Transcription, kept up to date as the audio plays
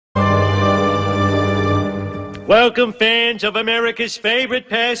Welcome, fans of America's favorite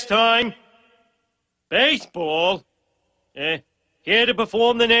pastime, baseball. Here to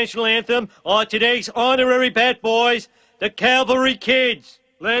perform the national anthem are today's honorary bat boys, the Cavalry Kids,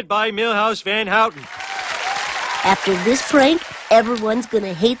 led by Milhouse Van Houten. After this prank, everyone's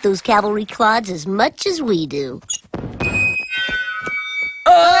gonna hate those cavalry clods as much as we do.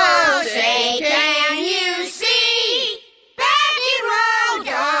 Oh, say, can you see, Baggy Road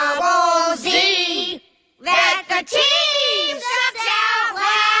Double Z, that the team sucks out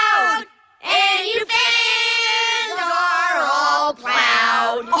loud, and you fans are all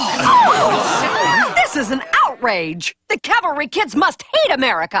proud. Oh, this is an outrage. The Cavalry Kids must hate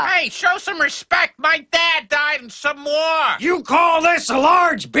America. Hey, show some respect. My dad died and some more. You call this a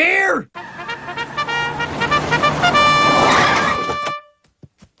large beer?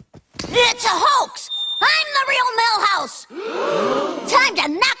 It's a hoax! I'm the real Milhouse! Time to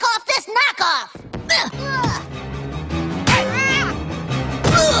knock off this knockoff!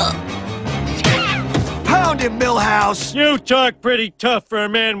 Pound him, Milhouse! You talk pretty tough for a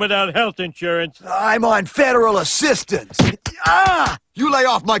man without health insurance. I'm on federal assistance. Ah! You lay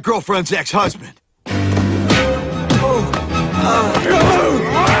off my girlfriend's ex-husband.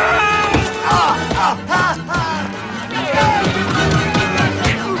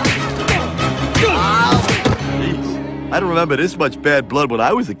 I don't remember this much bad blood when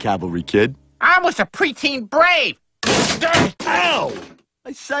I was a cavalry kid. I was a preteen brave. Ow!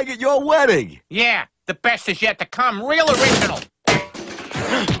 I sang at your wedding. Yeah, the best is yet to come. Real original.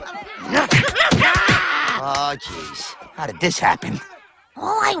 Oh, jeez. How did this happen?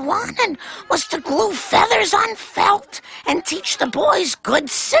 All I wanted was to glue feathers on felt and teach the boys good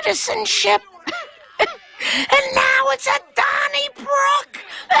citizenship. And now it's a Donnybrook!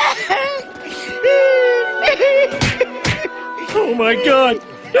 Oh my God,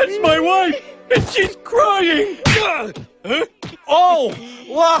 that's my wife, and she's crying. Oh,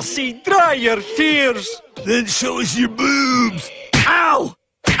 Lassie, dry your tears. Then show us your boobs. Ow!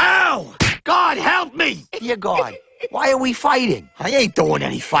 Ow! God help me! Dear God, why are we fighting? I ain't doing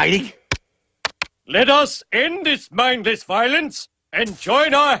any fighting. Let us end this mindless violence and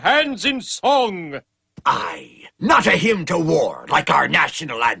join our hands in song. Aye, not a hymn to war like our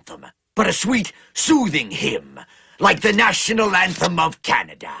national anthem, but a sweet, soothing hymn like the national anthem of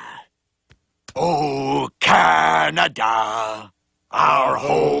Canada. Oh, Canada, our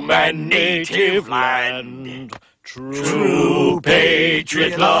home and native land, True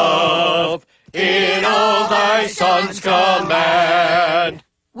patriot love, in all thy sons command.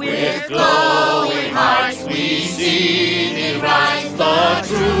 With glowing hearts we see thee rise, the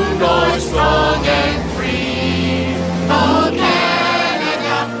true North strong and free. Oh,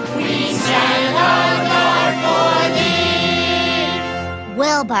 Canada, we stand on guard for thee.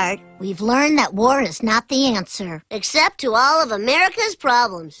 Well, Bart, we've learned that war is not the answer, except to all of America's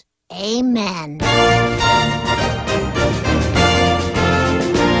problems. Amen.